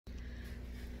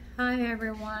Hi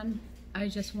everyone, I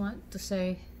just want to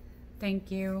say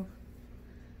thank you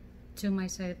to my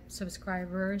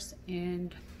subscribers,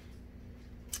 and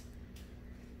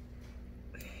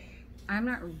I'm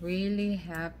not really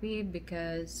happy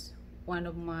because one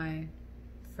of my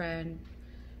friend,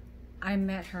 I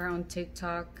met her on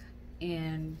TikTok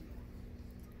and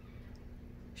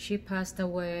she passed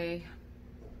away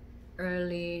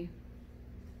early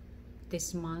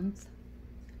this month.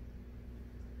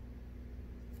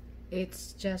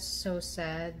 It's just so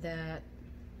sad that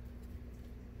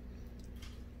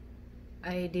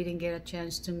I didn't get a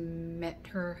chance to meet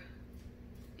her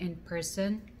in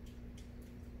person.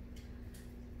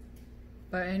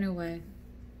 But anyway,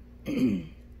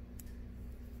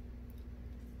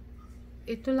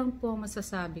 ito lang po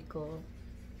masasabi ko.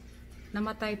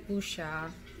 Namatay po siya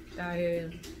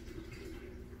dahil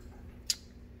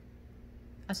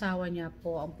asawa niya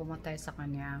po ang pumatay sa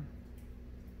kanya.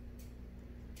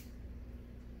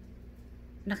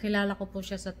 Nakilala ko po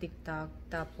siya sa TikTok,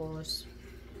 tapos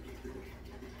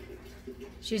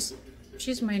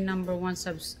she's my #1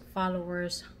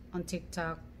 followers on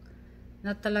TikTok,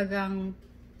 na talagang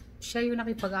siya yung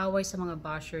nakipag-away sa mga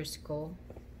bashers ko.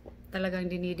 Talagang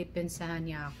dinidepensahan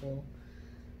niya ako.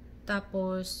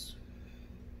 Tapos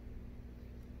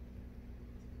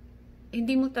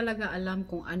hindi mo talaga alam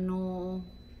kung ano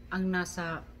ang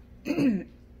nasa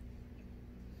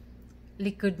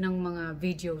likod ng mga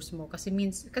videos mo, kasi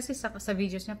sa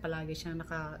videos niya palagi siyang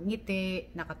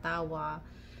nakangiti, nakatawa,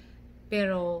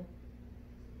 pero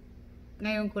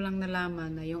ngayon ko lang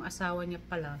nalaman na yung asawa niya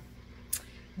pala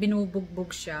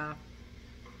binubugbog siya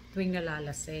tuwing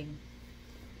nalalasing.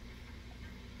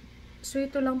 So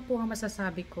ito lang po ang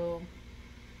masasabi ko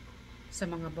sa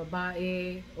mga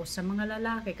babae o sa mga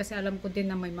lalaki, kasi alam ko din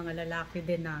na may mga lalaki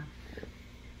din na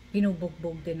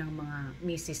binubugbog din ng mga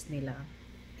misis nila.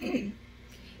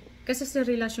 Kasi sa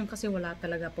relasyon kasi wala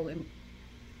talaga po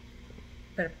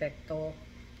perfecto.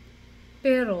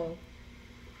 Pero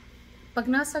pag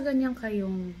nasa ganyan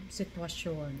kayong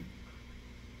sitwasyon,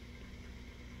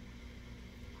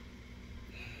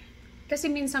 kasi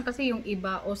minsan kasi yung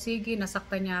iba, o sige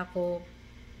nasaktan niya ako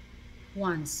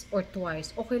once or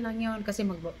twice, okay lang yun kasi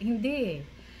hindi.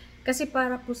 Kasi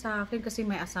para po sa akin, kasi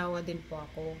may asawa din po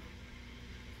ako.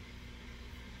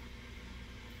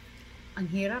 Ang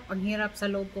hirap sa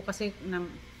loob ko kasi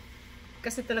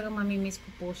talaga mamimiss ko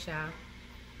po siya.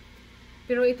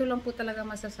 Pero ito lang po talaga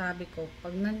masasabi ko,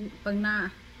 pag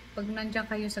nandiyan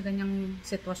kayo sa ganyang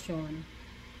sitwasyon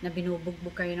na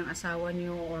binubugbog kayo ng asawa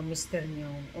niyo or mister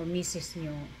niyo or misis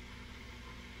niyo,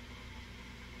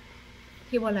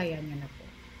 hiwalayan niyo na po.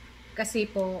 Kasi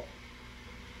po,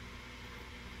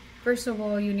 first of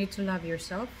all, you need to love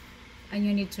yourself and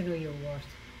you need to know your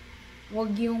worth.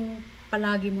 Huwag yung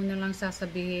palagi mo na lang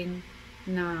sasabihin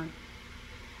na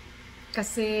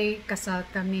kasi kasal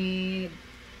kami,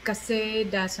 kasi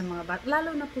dahil sa mga bata,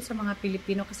 lalo na po sa mga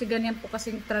Pilipino, kasi ganyan po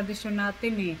kasing tradisyon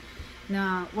natin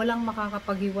na walang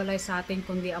makakapaghiwalay sa atin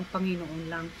kundi ang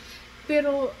Panginoon lang.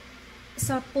 Pero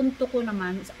sa punto ko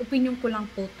naman, sa opinion ko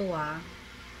lang po to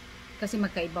kasi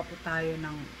magkaiba po tayo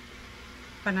ng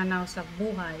pananaw sa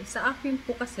buhay. Sa akin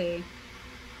po kasi,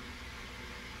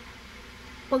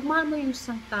 pag mahal mo yung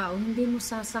isang tao, hindi mo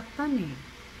sasaktan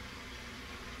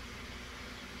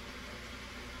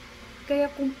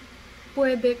Kaya kung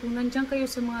pwede, kung nandiyan kayo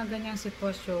sa mga ganyang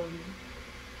sitwasyon,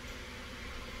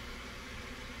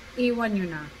 iwan nyo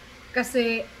na.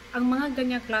 Kasi ang mga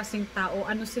ganyang klaseng tao,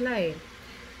 ano sila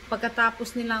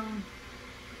pagkatapos nilang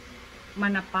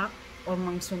manapak o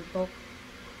mangsuntok,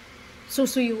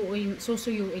 susuyuin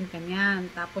ka niyan.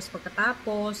 Tapos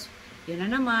pagkatapos, yun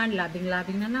na naman,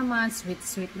 labing-labing na naman,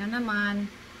 sweet-sweet na naman.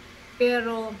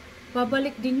 Pero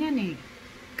babalik din yan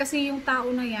Kasi yung tao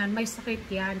na yan, may sakit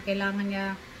yan. Kailangan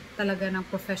niya talaga ng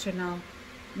professional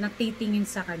na titingin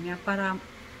sa kanya para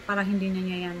hindi na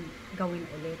niya yan gawin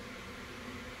ulit.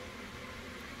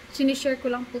 Sinishare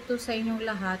ko lang po to sa inyong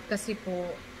lahat kasi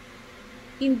po,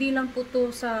 hindi lang po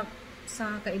to sa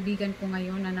kaibigan ko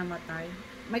ngayon na namatay.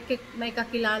 May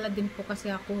kakilala din po kasi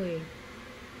ako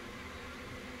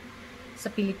sa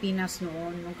Pilipinas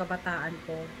noon, nung kabataan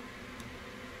ko,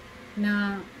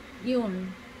 na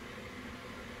yun,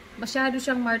 masyado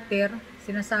siyang martyr.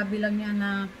 Sinasabi lang niya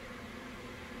na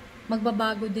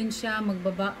magbabago din siya,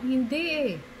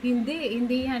 hindi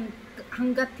yan,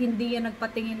 hanggat hindi yan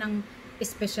nagpatingin ng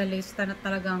espesyalista na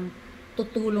talagang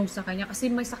tutulong sa kanya, kasi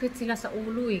may sakit sila sa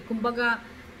ulo kumbaga,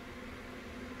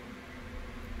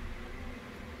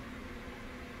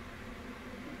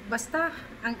 basta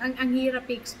ang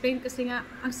hirap i-explain kasi nga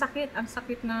ang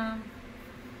sakit na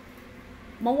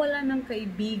mawala ng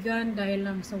kaibigan dahil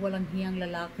lang sa walang hiyang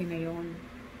lalaki na yon.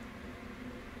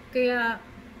 Kaya,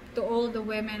 to all the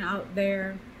women out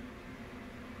there,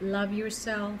 love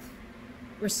yourself,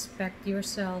 respect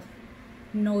yourself,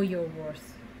 know your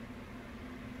worth.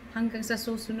 Hanggang sa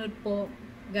susunod po,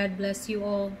 God bless you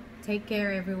all. Take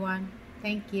care everyone.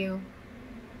 Thank you.